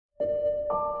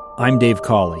I'm Dave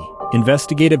Cawley,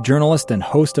 investigative journalist and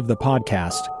host of the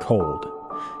podcast Cold.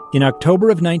 In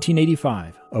October of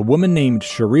 1985, a woman named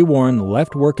Sheree Warren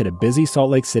left work at a busy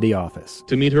Salt Lake City office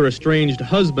to meet her estranged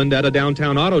husband at a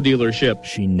downtown auto dealership.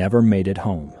 She never made it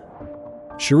home.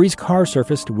 Sheree's car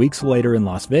surfaced weeks later in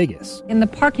Las Vegas. In the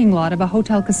parking lot of a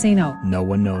hotel casino. No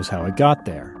one knows how it got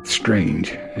there.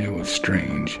 Strange. It was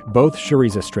strange. Both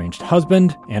Sheree's estranged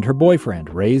husband and her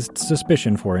boyfriend raised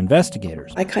suspicion for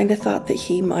investigators. I kind of thought that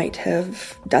he might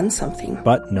have done something.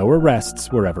 But no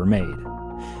arrests were ever made.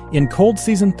 In Cold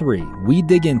Season 3, we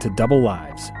dig into double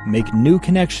lives, make new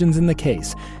connections in the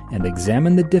case, and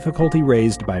examine the difficulty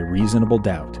raised by reasonable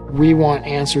doubt. We want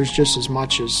answers just as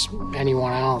much as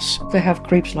anyone else. They have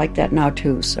creeps like that now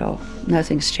too, so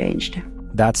nothing's changed.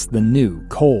 That's the new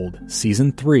Cold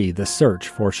Season 3, The Search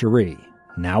for Sheree,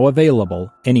 now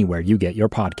available anywhere you get your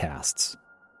podcasts.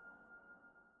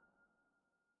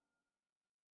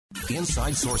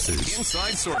 Inside Sources.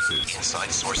 Inside Sources. Inside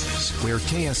Sources. Where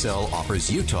KSL offers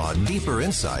Utah deeper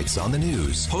insights on the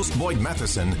news. Host Boyd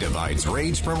Matheson divides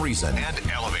rage from reason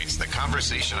and elevates the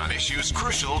conversation on issues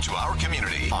crucial to our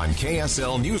community. On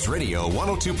KSL News Radio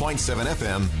 102.7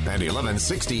 FM and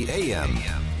 1160 AM.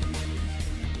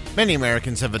 Many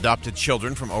Americans have adopted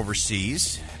children from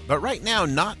overseas, but right now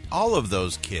not all of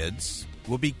those kids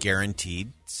will be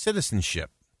guaranteed citizenship.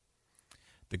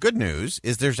 The good news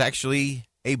is there's actually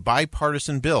a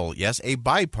bipartisan bill, yes, a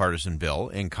bipartisan bill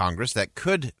in Congress that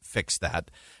could fix that.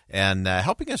 And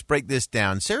helping us break this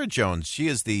down, Sarah Jones. She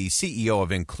is the CEO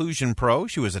of Inclusion Pro.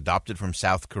 She was adopted from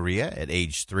South Korea at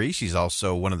age 3. She's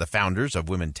also one of the founders of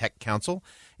Women Tech Council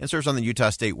and serves on the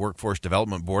Utah State Workforce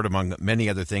Development Board, among many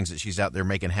other things that she's out there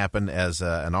making happen as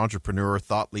an entrepreneur,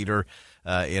 thought leader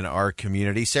in our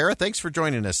community. Sarah, thanks for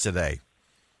joining us today.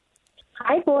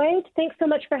 Hi, Boyd. Thanks so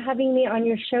much for having me on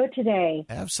your show today.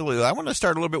 Absolutely. I want to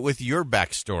start a little bit with your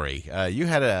backstory. You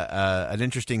had an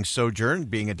interesting sojourn,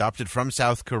 being adopted from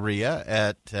South Korea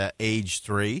at age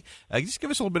 3. Just give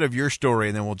us a little bit of your story,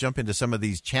 and then we'll jump into some of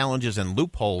these challenges and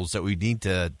loopholes that we need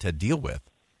to deal with.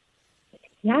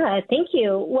 Yeah, thank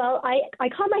you. Well, I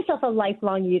call myself a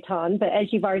lifelong Utahn, but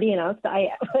as you've already announced, I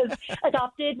was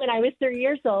adopted when I was 3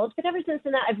 years old. But ever since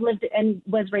then, I've lived and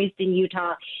was raised in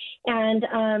Utah. And,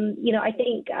 I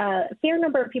think a fair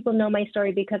number of people know my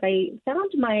story because I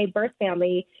found my birth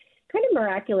family kind of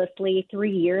miraculously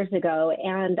 3 years ago.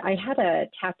 And I had a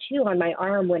tattoo on my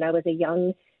arm when I was a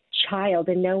young child,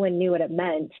 and no one knew what it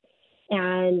meant.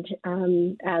 And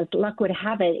as luck would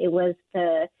have it, it was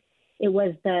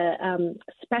the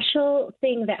special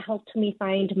thing that helped me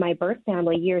find my birth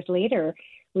family years later.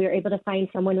 We were able to find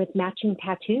someone with matching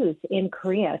tattoos in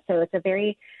Korea. So it's a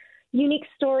very unique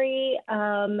story,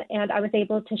 and I was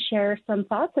able to share some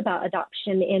thoughts about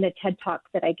adoption in a TED Talk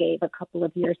that I gave a couple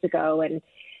of years ago, and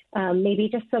maybe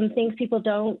just some things people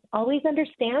don't always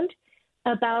understand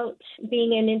about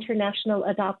being an international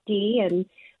adoptee, and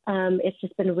it's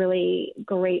just been really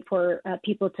great for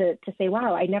people to say,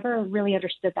 wow, I never really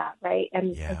understood that, right?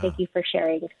 And thank you for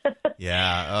sharing.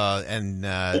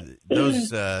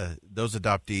 Those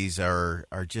adoptees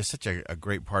are just such a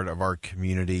great part of our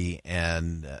community,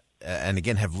 and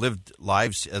again, have lived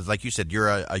lives, as like you said, you're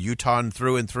a Utahn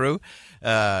through and through,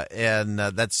 and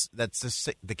that's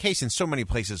the case in so many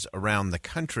places around the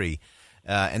country.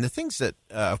 And the things that,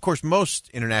 of course, most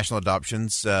international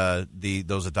adoptions, those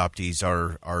adoptees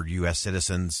are U.S.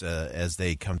 citizens as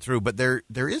they come through. But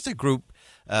there is a group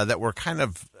that were kind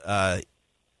of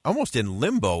almost in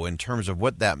limbo in terms of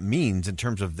what that means in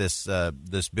terms of this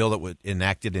bill that was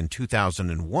enacted in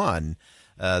 2001.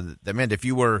 That meant if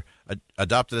you were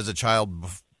adopted as a child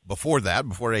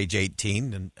before age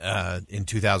 18 in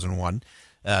 2001,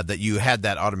 that you had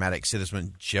that automatic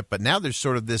citizenship. But now there's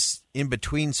sort of this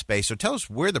in-between space. So tell us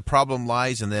where the problem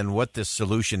lies and then what the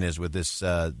solution is with this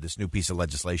new piece of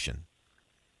legislation.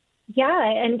 Yeah,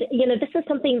 and, this is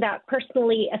something that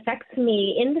personally affects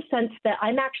me in the sense that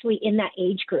I'm actually in that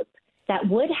age group that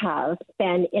would have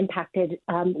been impacted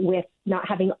with not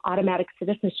having automatic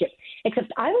citizenship,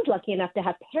 except I was lucky enough to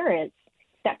have parents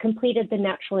that completed the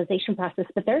naturalization process.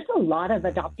 But there's a lot of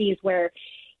adoptees where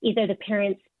either the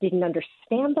parents didn't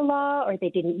understand the law or they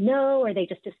didn't know or they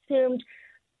just assumed,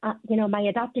 my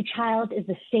adopted child is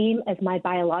the same as my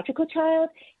biological child.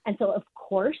 And so, of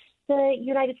course, the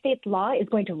United States law is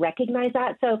going to recognize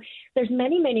that. So there's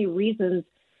many, many reasons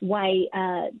why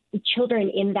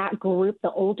children in that group,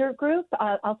 the older group,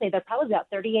 I'll say they're probably about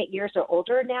 38 years or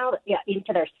older now,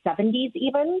 into their 70s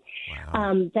even,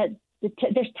 wow.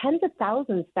 There's tens of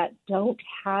thousands that don't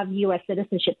have U.S.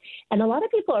 citizenship. And a lot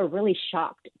of people are really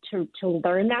shocked to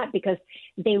learn that because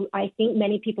I think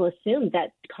many people assumed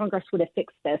that Congress would have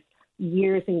fixed this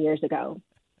years and years ago.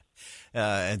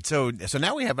 And so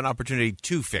now we have an opportunity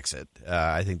to fix it.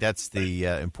 I think that's the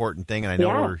important thing. And I know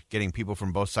we're getting people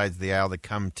from both sides of the aisle that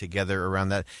come together around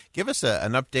that. Give us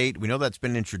an update. We know that's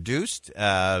been introduced.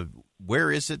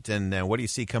 Where is it, and what do you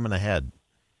see coming ahead?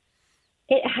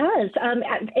 It has.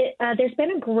 There's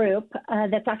been a group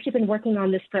that's actually been working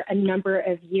on this for a number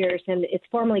of years, and it's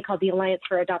formally called the Alliance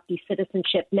for Adoptee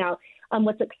Citizenship. Now,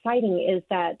 what's exciting is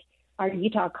that our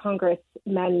Utah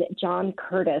Congressman, John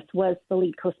Curtis, was the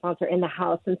lead co-sponsor in the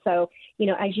House. And so,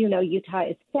 as you know, Utah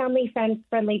is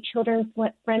family-friendly,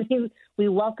 children-friendly. We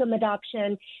welcome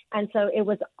adoption. And so it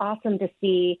was awesome to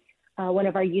see one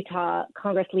of our Utah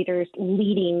Congress leaders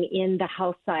leading in the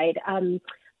House side.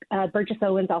 Burgess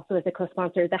Owens also is a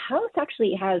co-sponsor. The House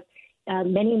actually has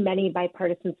many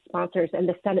bipartisan sponsors, and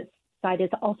the Senate side is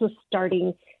also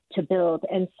starting to build.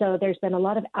 And so there's been a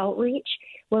lot of outreach.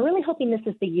 We're really hoping this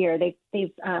is the year.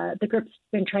 The group's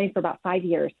been trying for about 5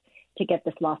 years to get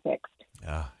this law fixed.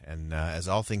 And as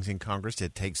all things in Congress,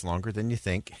 it takes longer than you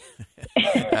think.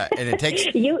 And it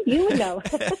takes you would know.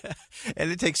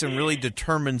 And it takes some really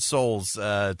determined souls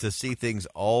to see things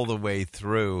all the way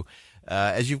through.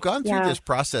 As you've gone through this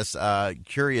process,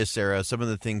 curious, Sarah, some of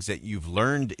the things that you've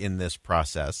learned in this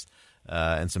process,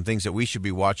 and some things that we should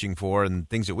be watching for, and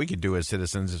things that we could do as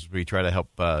citizens as we try to help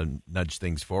nudge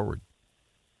things forward.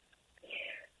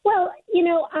 Well,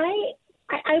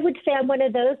 I would say I'm one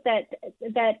of those that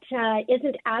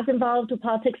isn't as involved with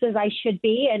politics as I should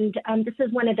be, and this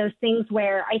is one of those things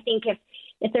where I think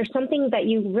if there's something that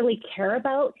you really care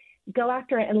about, go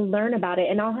after it and learn about it.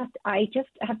 And I just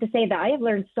have to say that I have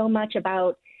learned so much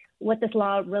about what this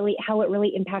law how it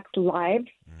really impacts lives.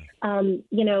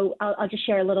 I'll just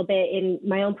share a little bit in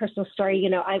my own personal story.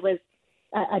 I was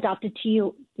adopted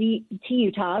to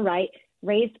Utah, right?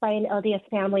 Raised by an LDS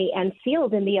family and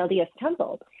sealed in the LDS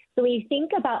temple. So when you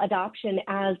think about adoption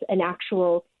as an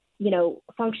actual,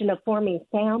 function of forming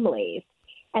families,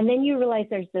 and then you realize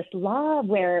there's this law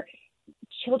where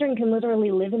children can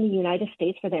literally live in the United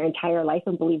States for their entire life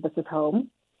and believe this is home,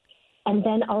 and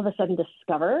then all of a sudden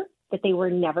discover that they were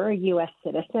never a U.S.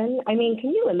 citizen. I mean, can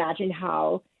you imagine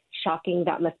how shocking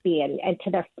that must be? And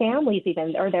to their families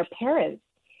even, or their parents,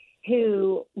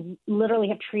 who literally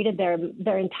have treated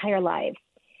their entire lives,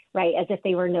 right, as if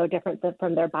they were no different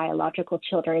from their biological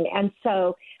children. And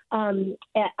so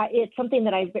it's something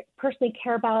that I personally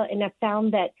care about, and I've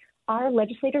found that our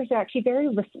legislators are actually very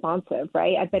responsive,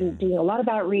 right? I've been doing a lot of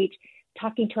outreach,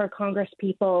 talking to our Congress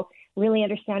people, really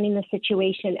understanding the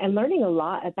situation and learning a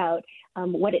lot about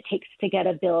what it takes to get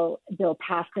a bill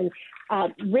passed. And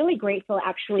really grateful,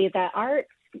 actually, that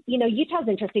Utah's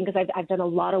interesting because I've done a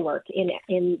lot of work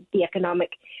in the economic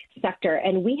sector,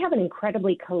 and we have an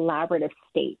incredibly collaborative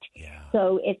state. Yeah.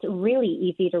 So it's really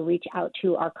easy to reach out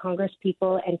to our Congress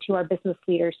people and to our business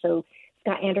leaders. So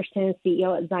Scott Anderson,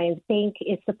 CEO at Zions Bank,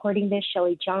 is supporting this.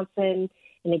 Shelley Johnson,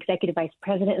 an executive vice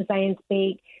president at Zions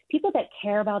Bank, people that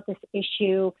care about this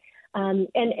issue. And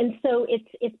so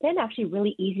it's been actually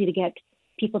really easy to get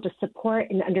people to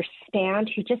support and understand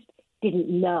who just didn't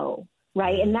know,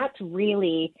 right? And that's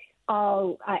really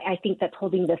all I think that's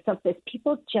holding this up, is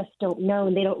people just don't know,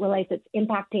 and they don't realize it's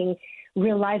impacting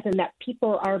real lives, and that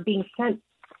people are being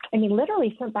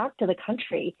literally sent back to the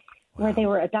country where they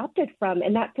were adopted from.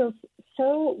 And that feels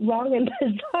so wrong and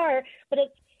bizarre, but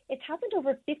it's happened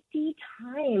over 50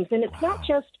 times. And it's not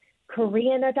just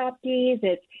Korean adoptees.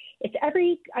 It's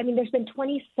there's been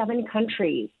 27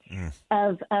 countries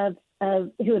of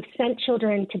who have sent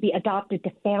children to be adopted to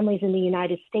families in the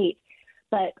United States,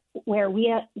 but where we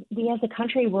as a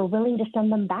country were willing to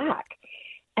send them back.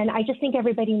 And I just think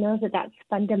everybody knows that that's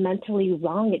fundamentally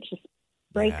wrong. It just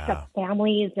breaks up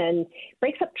families and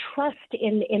breaks up trust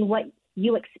in what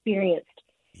you experienced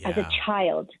as a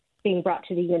child being brought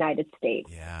to the United States.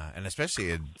 Yeah, and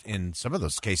especially in some of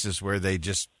those cases where they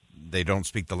don't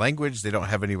speak the language, they don't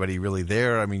have anybody really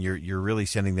there. I mean, you're really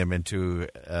sending them into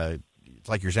it's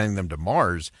like you're sending them to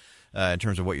Mars in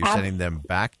terms of what you're sending them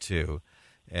back to.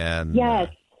 And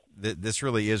this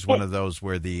really is one of those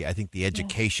where I think the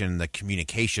education, the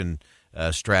communication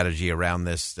strategy around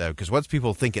this, because once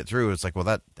people think it through, it's like, well,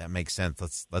 that makes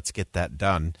sense. Let's get that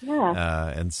done.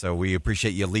 Yeah. And so we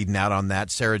appreciate you leading out on that.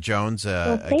 Sarah Jones,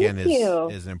 again,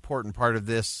 is an important part of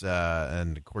this.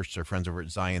 And of course, our friends over at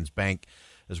Zions Bank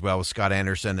as well, with Scott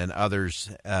Anderson and others.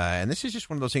 And this is just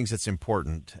one of those things that's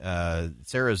important.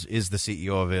 Sarah is the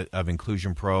CEO of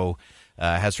Inclusion Pro,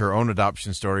 has her own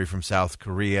adoption story from South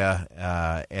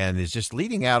Korea, and is just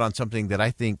leading out on something that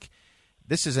I think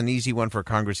this is an easy one for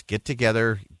Congress. Get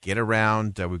together, get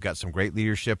around. We've got some great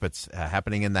leadership. It's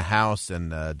happening in the House,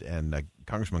 and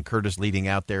Congressman Curtis leading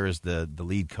out there as the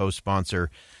lead co-sponsor,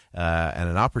 and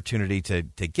an opportunity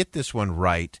to get this one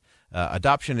right.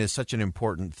 Adoption is such an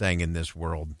important thing in this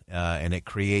world, and it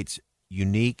creates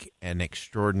unique and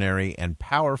extraordinary and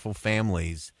powerful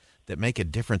families that make a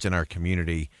difference in our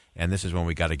community, and this is when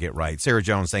we got to get right. Sarah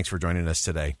Jones, thanks for joining us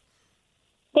today.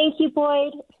 Thank you,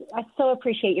 Boyd. I so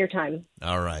appreciate your time.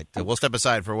 All right. We'll step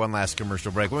aside for one last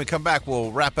commercial break. When we come back,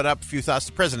 we'll wrap it up. A few thoughts.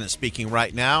 The president speaking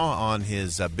right now on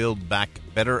his Build Back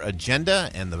Better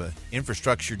agenda and the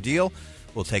infrastructure deal.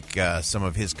 We'll take some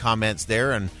of his comments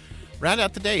there and round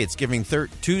out the day. It's Giving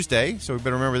Tuesday, so we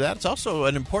better remember that. It's also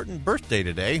an important birthday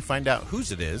today. Find out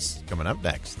whose it is coming up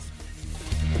next.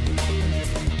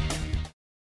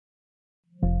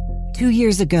 2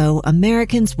 years ago,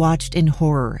 Americans watched in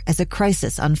horror as a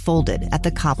crisis unfolded at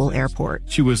the Kabul airport.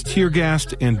 She was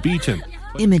tear-gassed and beaten.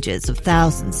 Images of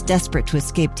thousands desperate to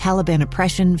escape Taliban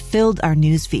oppression filled our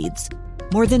news feeds.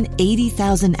 More than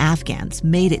 80,000 Afghans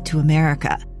made it to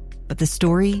America. But the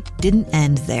story didn't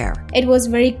end there. It was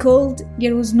very cold.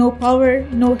 There was no power,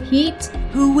 no heat.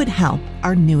 Who would help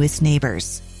our newest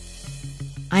neighbors?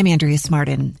 I'm Andrea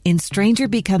Smartin. In Stranger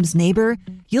Becomes Neighbor,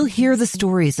 you'll hear the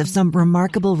stories of some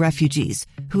remarkable refugees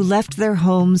who left their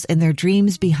homes and their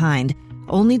dreams behind,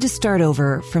 only to start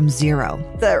over from zero.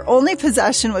 Their only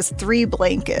possession was 3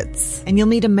 blankets. And you'll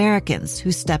meet Americans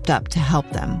who stepped up to help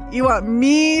them. You want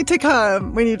me to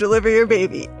come when you deliver your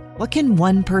baby. What can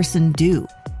one person do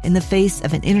in the face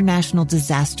of an international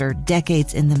disaster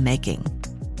decades in the making?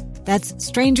 That's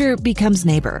Stranger Becomes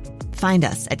Neighbor. Find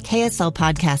us at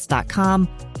kslpodcast.com.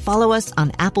 Follow us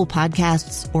on Apple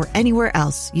Podcasts or anywhere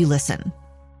else you listen.